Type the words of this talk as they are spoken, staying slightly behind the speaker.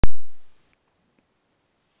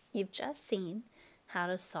You've just seen how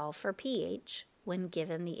to solve for pH when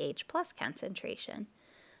given the H plus concentration.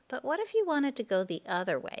 But what if you wanted to go the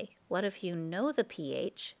other way? What if you know the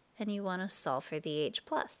pH and you want to solve for the H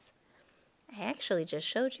plus? I actually just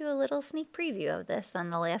showed you a little sneak preview of this on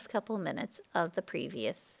the last couple minutes of the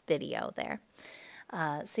previous video there.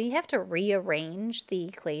 So you have to rearrange the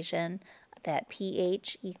equation that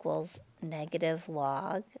pH equals negative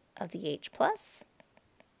log of the H plus.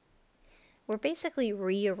 We're basically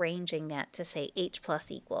rearranging that to say H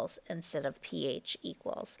plus equals instead of pH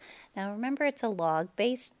equals. Now remember, it's a log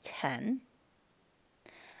base 10.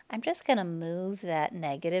 I'm just going to move that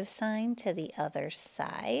negative sign to the other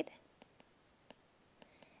side.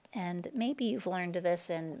 And maybe you've learned this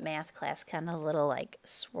in math class, kind of a little like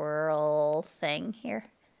swirl thing here.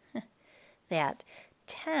 That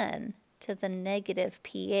 10 to the negative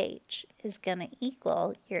pH is going to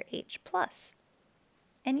equal your H plus.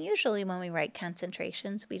 And usually when we write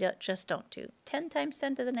concentrations, we don't do 10 times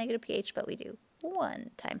 10 to the negative pH, but we do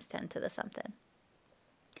 1 times 10 to the something.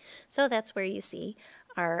 So that's where you see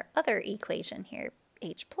our other equation here.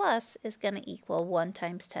 H plus is going to equal 1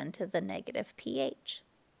 times 10 to the negative pH.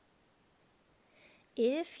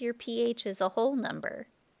 If your pH is a whole number,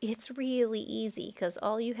 it's really easy because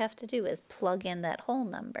all you have to do is plug in that whole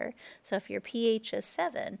number. So if your pH is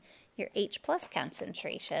 7, your H plus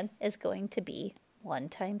concentration is going to be 1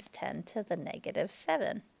 times 10 to the negative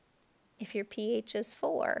 7. If your pH is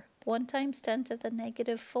 4, 1 times 10 to the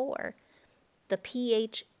negative 4. The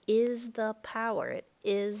pH is the power, it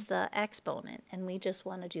is the exponent, and we just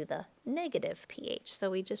want to do the negative pH,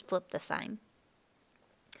 so we just flip the sign.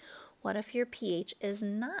 What if your pH is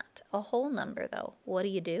not a whole number though? What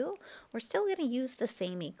do? We're still going to use the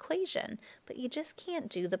same equation, but you just can't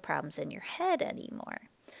do the problems in your head anymore.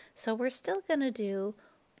 So we're still going to do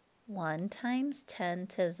 1 times 10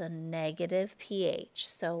 to the negative pH.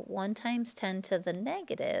 So 1 times 10 to the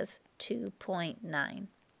negative 2.9.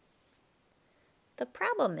 The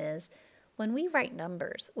problem is when we write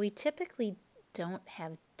numbers, we typically don't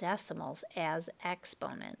have decimals as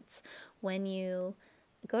exponents. When you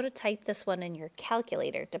go to type this one in your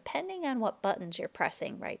calculator, depending on what buttons you're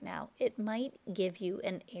pressing right now, it might give you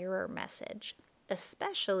an error message,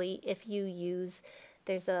 especially if you use,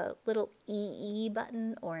 there's a little EE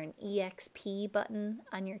button or an EXP button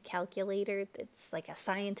on your calculator. It's like a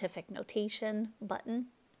scientific notation button.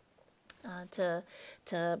 To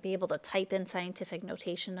be able to type in scientific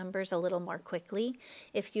notation numbers a little more quickly.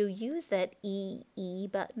 If you use that EE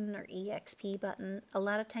button or EXP button, a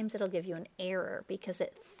lot of times it'll give you an error because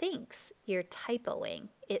it thinks you're typoing.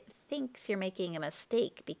 It thinks you're making a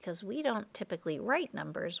mistake because we don't typically write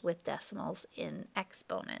numbers with decimals in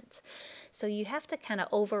exponents. So you have to kind of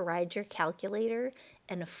override your calculator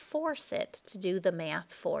and force it to do the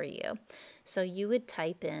math for you. So you would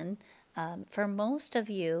type in, for most of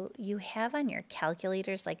you, you have on your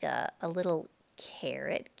calculators like a little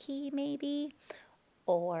caret key maybe,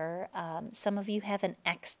 or some of you have an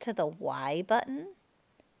X to the Y button.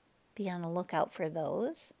 Be on the lookout for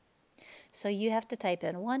those. So you have to type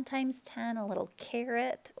in 1 times 10, a little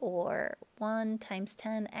caret, or 1 times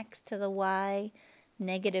 10, X to the Y,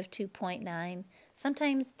 negative 2.9.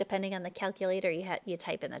 Sometimes, depending on the calculator, you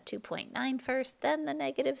type in the 2.9 first, then the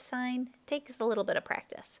negative sign. It takes a little bit of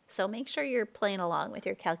practice. So make sure you're playing along with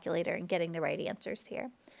your calculator and getting the right answers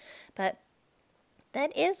here. But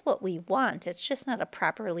that is what we want. It's just not a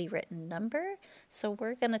properly written number. So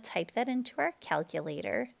we're going to type that into our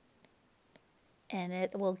calculator, and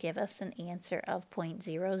it will give us an answer of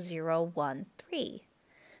 0.0013.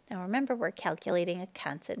 Now remember, we're calculating a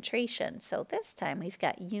concentration, so this time we've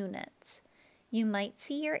got units. You might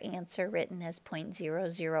see your answer written as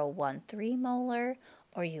 0.0013 molar,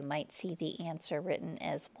 or you might see the answer written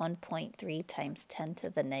as 1.3 times 10 to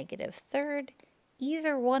the negative third.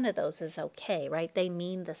 Either one of those is okay, right? They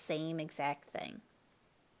mean the same exact thing.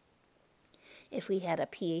 If we had a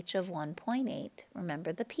pH of 1.8,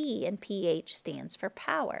 remember the P in pH stands for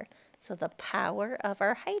power. So the power of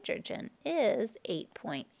our hydrogen is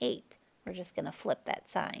 8.8. We're just going to flip that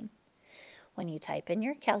sign. When you type in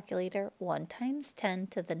your calculator 1 times 10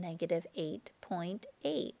 to the negative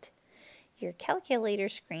 8.8, your calculator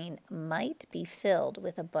screen might be filled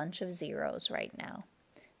with a bunch of zeros right now.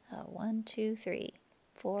 1, 2, 3,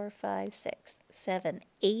 4, 5, 6, 7,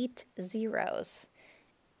 8 zeros.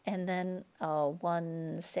 And then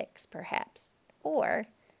 1, 6 perhaps. Or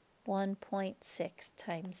 1.6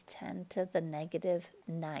 times 10 to the negative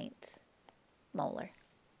 9th molar.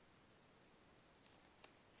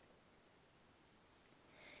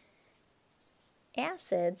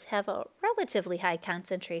 Acids have a relatively high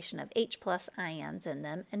concentration of H plus ions in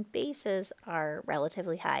them, and bases are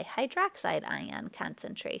relatively high hydroxide ion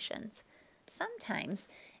concentrations. Sometimes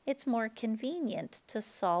it's more convenient to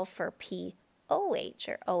solve for pOH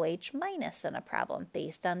or OH minus in a problem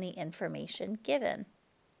based on the information given.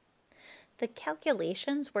 The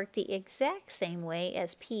calculations work the exact same way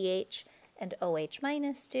as pH and OH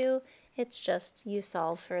minus do. It's just you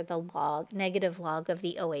solve for the negative log of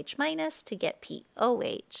the OH minus to get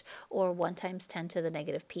pOH, or 1 times 10 to the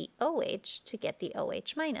negative pOH to get the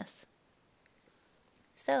OH minus.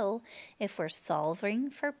 So if we're solving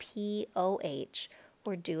for pOH,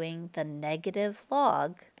 we're doing the negative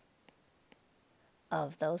log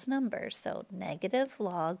of those numbers. So negative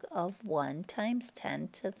log of 1 times 10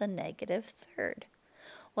 to the negative third.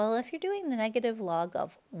 Well, if you're doing the negative log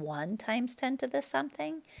of 1 times 10 to the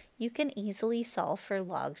something, you can easily solve for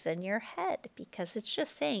logs in your head because it's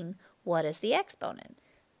just saying, what is the exponent?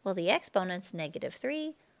 Well, the exponent's negative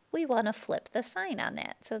 3. We want to flip the sign on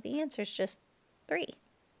that, so the answer is just 3.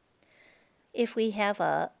 If we have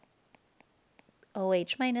a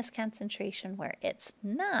OH minus concentration where it's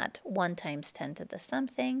not 1 times 10 to the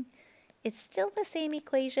something, it's still the same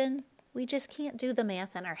equation. We just can't do the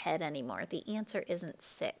math in our head anymore. The answer isn't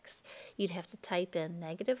 6. You'd have to type in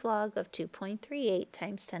negative log of 2.38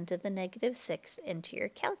 times 10 to the negative 6 into your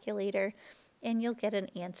calculator, and you'll get an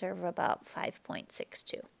answer of about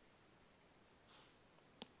 5.62.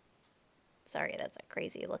 Sorry, that's a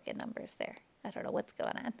crazy looking numbers there. I don't know what's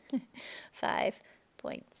going on.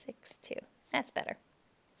 5.62. That's better.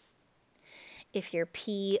 If your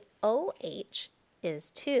pOH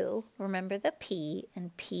is 2, remember the P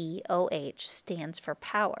in pOH stands for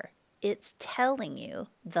power. It's telling you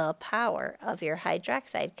the power of your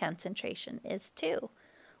hydroxide concentration is 2.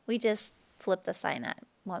 We just flip the sign on.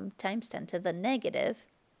 1 times 10 to the negative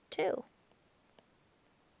 2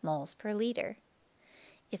 moles per liter.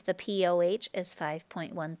 If the pOH is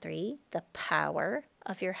 5.13, the power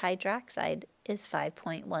of your hydroxide is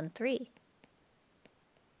 5.13.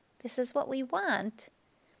 This is what we want.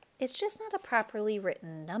 It's just not a properly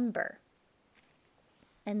written number.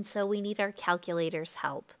 And so we need our calculator's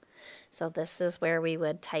help. So this is where we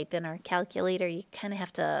would type in our calculator. You kind of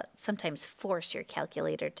have to sometimes force your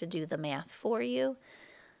calculator to do the math for you.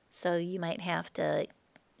 So you might have to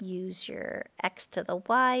use your X to the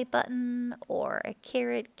Y button or a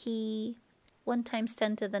caret key. 1 times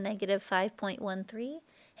 10 to the negative 5.13.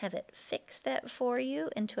 Have it fix that for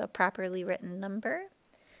you into a properly written number.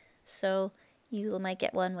 So you might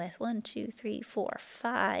get one with 1, 2, 3, 4,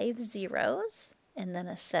 5 zeros, and then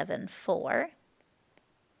a 7, 4,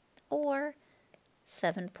 or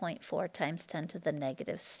 7.4 times 10 to the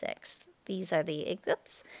negative 6th. These are the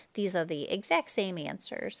exact same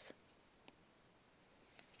answers.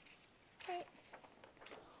 Okay.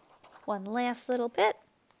 One last little bit.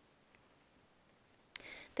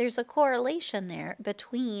 There's a correlation there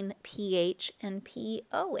between pH and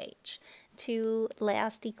pOH. 2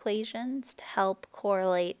 last equations to help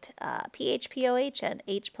correlate pH, pOH, and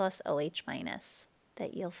H plus OH minus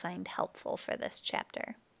that you'll find helpful for this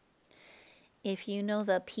chapter. If you know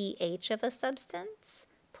the pH of a substance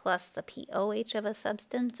plus the pOH of a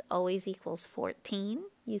substance always equals 14,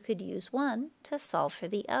 you could use one to solve for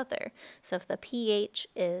the other. So if the pH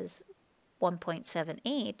is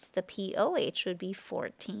 1.78, the pOH would be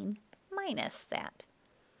 14 minus that.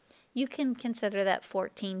 You can consider that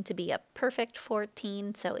 14 to be a perfect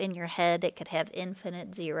 14, so in your head it could have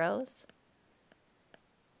infinite zeros.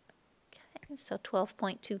 Okay, so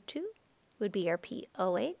 12.22 would be our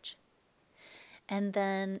pOH. And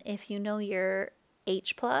then if you know your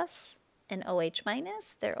H plus and OH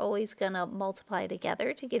minus, they're always going to multiply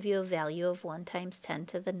together to give you a value of 1 times 10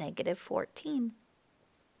 to the negative 14.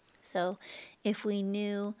 So if we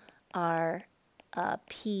knew our our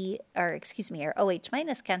OH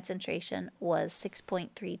minus concentration was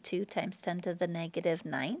 6.32 times 10 to the negative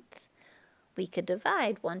 9th, we could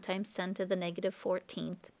divide 1 times 10 to the negative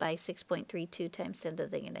 14th by 6.32 times 10 to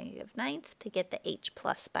the negative 9th to get the H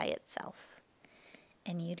plus by itself.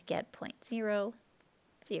 And you'd get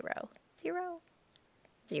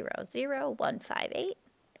 0.000000158.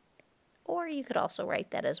 Or you could also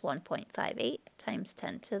write that as 1.58 times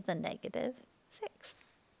 10 to the negative 6th.